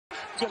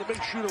got to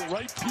make sure the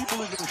right people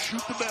are going to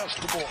shoot the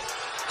basketball.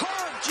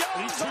 Herb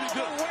Jones all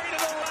the way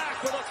to the rack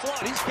with a flush.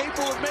 He's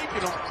capable of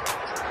making them.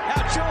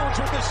 Now Jones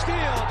with the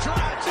steal,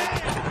 drives in,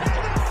 and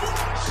a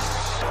flush.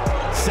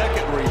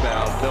 Second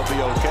rebound, they'll be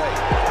okay.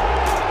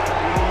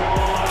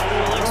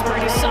 Looks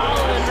pretty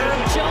solid.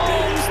 Herb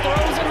Jones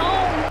throws it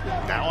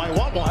home. Now I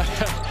want one.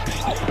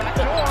 Back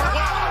door.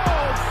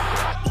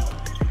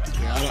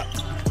 Yeah,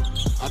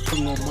 I put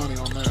a little money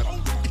on that.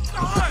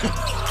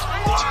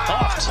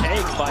 Tough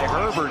take by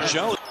Herbert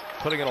Jones.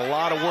 Putting in a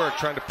lot of work,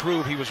 trying to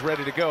prove he was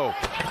ready to go.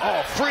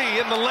 Oh, free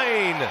in the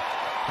lane.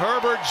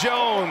 Herbert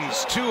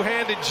Jones,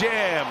 two-handed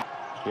jam.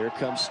 Here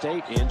comes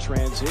State in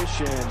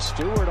transition.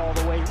 Stewart all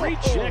the way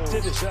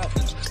rejected. Is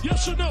that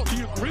Yes or no? Do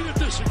you agree or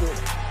disagree?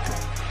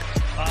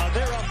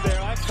 they're up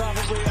there. I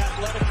probably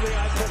athletically,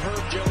 I put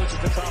Herb Jones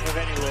at the top of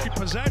any list.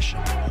 Possession.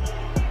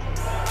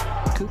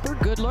 Cooper,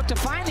 good look to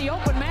find the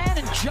open man,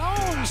 and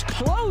Jones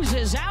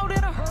closes out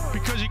in a hurry.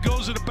 Because he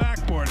goes to the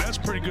backboard. That's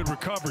pretty good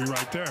recovery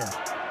right there.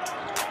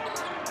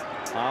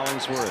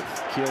 Hollingsworth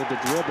killed the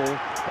dribble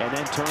and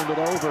then turned it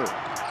over.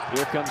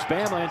 Here comes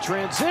Bama in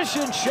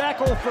transition.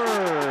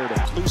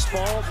 Shackelford. Loose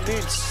ball,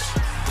 Mintz.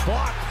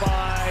 Blocked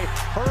by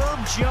Herb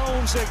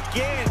Jones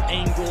again.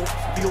 Angle,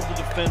 field the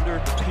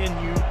defender, pin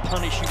you,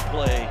 punish you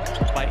play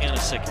by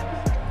Anasic.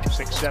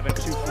 6'7",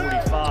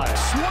 245.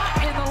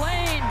 SWAT in the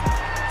lane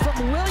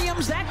from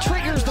Williams. That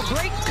triggers the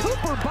break.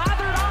 Cooper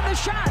bothered on the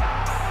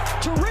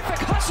shot. Terrific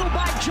hustle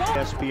by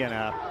Jones. ESPN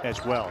app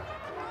as well.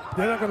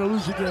 They're not going to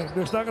lose a game.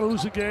 They're not going to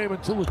lose a game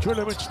until the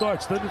tournament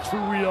starts. Then it's for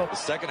real. The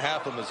second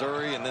half of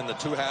Missouri and then the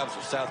two halves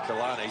of South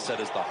Carolina, he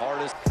said, is the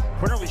hardest.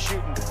 Quinterly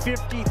shooting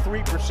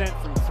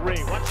 53% from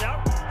three. Watch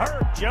out.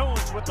 Herb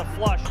Jones with the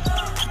flush.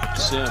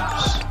 Sims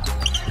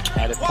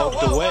had it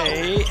poked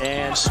away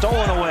and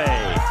stolen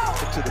away.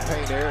 To the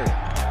paint area.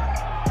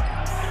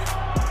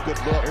 Good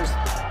look.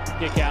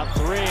 Kick out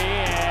three,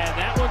 and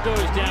that one goes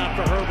down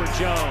for Herbert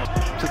Jones.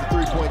 To the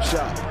three-point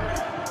shot.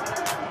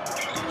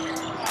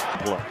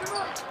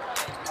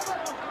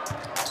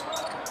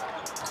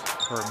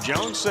 Herb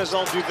Jones says,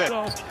 I'll do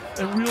that.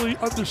 And really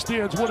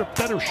understands what a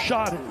better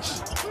shot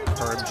is.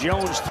 Herb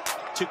Jones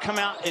To come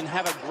out and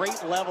have a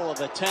great level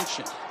of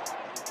attention.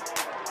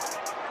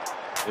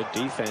 good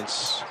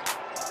defense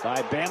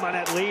by Bama.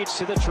 That leads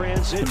to the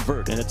transition.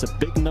 Convert, and it's a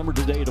big number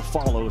today to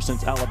follow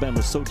since Alabama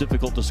is so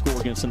difficult to score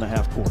against in the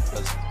half court.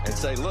 And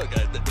say, look,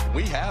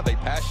 we have a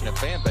passionate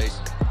fan base.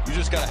 You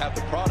just got to have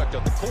the product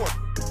on the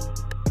court.